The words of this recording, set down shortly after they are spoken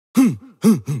Oh,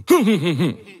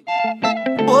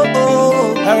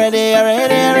 already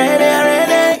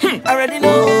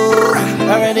know.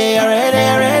 Already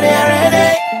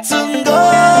to go.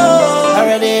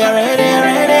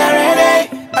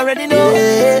 Already know.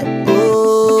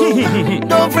 Oh,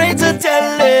 don't afraid to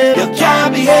tell them you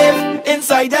can't behave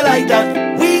inside you like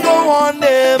that. We go on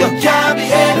them. You can't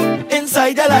behave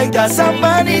inside you like that.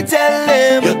 Somebody tell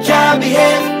them you can't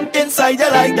behave inside you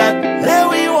like that. Then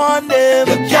we want them.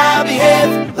 You can't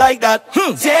behave like that.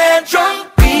 Tantrum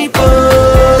people,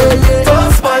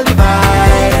 don't spoil the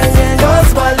vibes, don't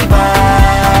spoil the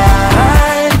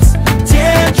vibes.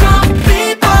 Tantrum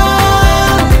people,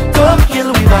 don't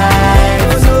kill the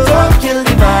vibes, don't kill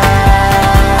the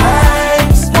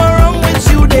vibes. What wrong with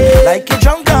you there? Like a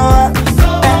drunk hour,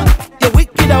 you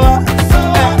wicked hour,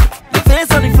 your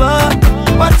face on the floor,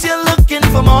 but you're looking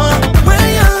for more. Where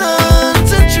you learn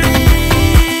to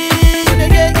dream,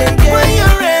 where you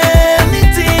really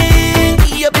think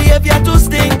your behavior to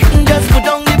stink. Just put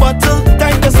down the bottle,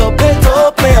 time to stop it.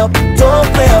 Don't play up, don't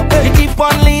play up. You keep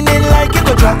on leaning like you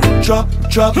go drop.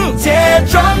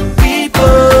 Tantrum people,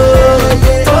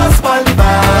 don't spoil the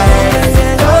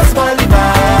vibes, don't spoil the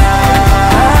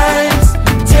vibes.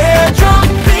 Tantrum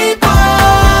people,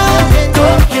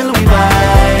 don't kill the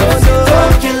vibes,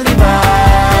 don't kill the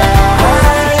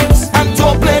vibes. And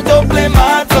don't play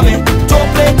mad for me. Don't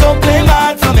play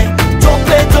mad for me. Don't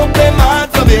play mad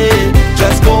for me.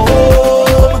 Just go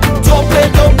home. Don't play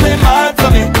mad for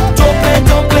me. Don't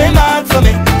play mad for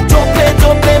me. Don't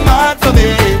play mad for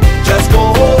me. Just go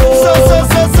home. So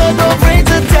don't afraid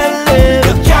to tell them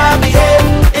you can't behave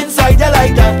inside you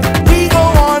like that. We go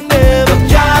on them. You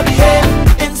can't behave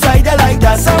inside you like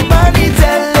that. Somebody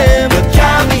tell them you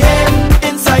can't behave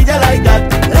inside you like that.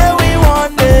 Then we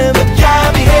want them. You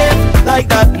can't behave like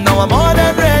that. Now I'm more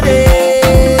than ready.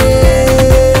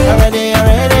 Already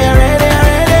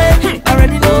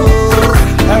know.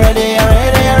 Already to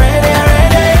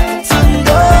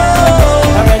go.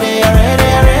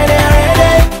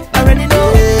 Already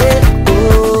know.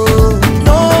 Oh,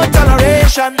 no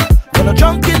toleration for no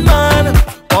drunken man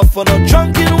or for no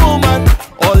drunken woman.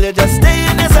 All you just stay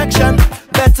in your section.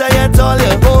 Better yet, all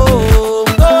you go.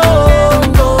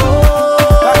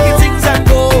 Pack your things and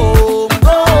go.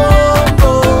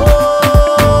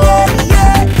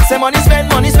 Yeah. Say money spend.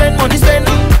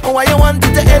 Oh, why you want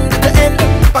it to end,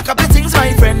 Pack up your things,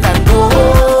 my friend, and go.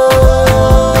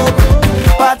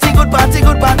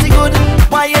 Party good.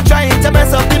 Why you trying to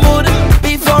mess up the mood?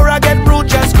 Before I get rude,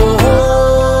 just go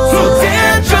home.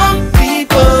 Tantrum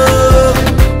people,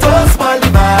 don't spoil the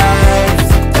vibes,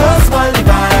 don't spoil the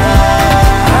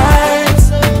vibes.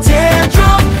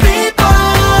 Tantrum people,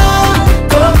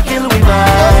 don't kill the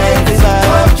vibes,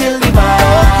 don't kill the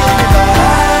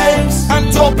vibes. And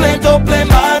don't play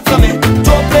mad for me.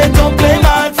 Don't play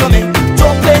mad for me.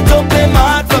 Don't play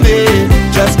mad for me.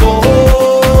 Just go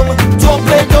home. Don't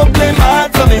play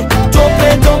mad for me. Don't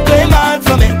play mad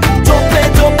for me. Don't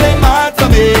play mad for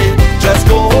me. Just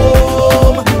go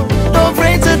home. Don't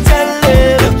afraid to tell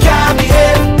them you can't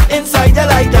behave inside you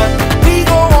like that. We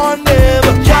go on them.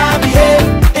 You can't behave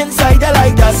inside you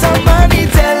like that. Somebody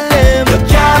tell them you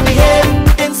can't behave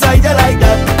inside you like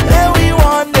that. Then we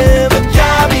want them. You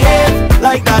can't behave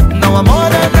like that. Now I'm more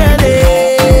than ready.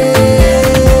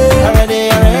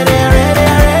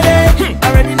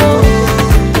 Already know.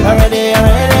 Already to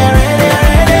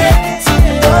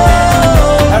go.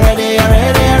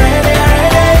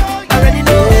 Already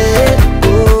know. Oh,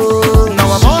 now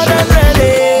I'm more than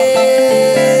ready.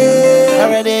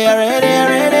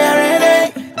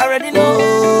 Already know. Already to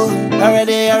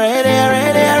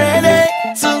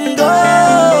go.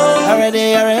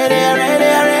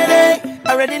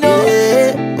 Already know.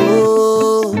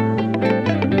 Oh,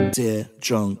 dear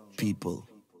drunk people.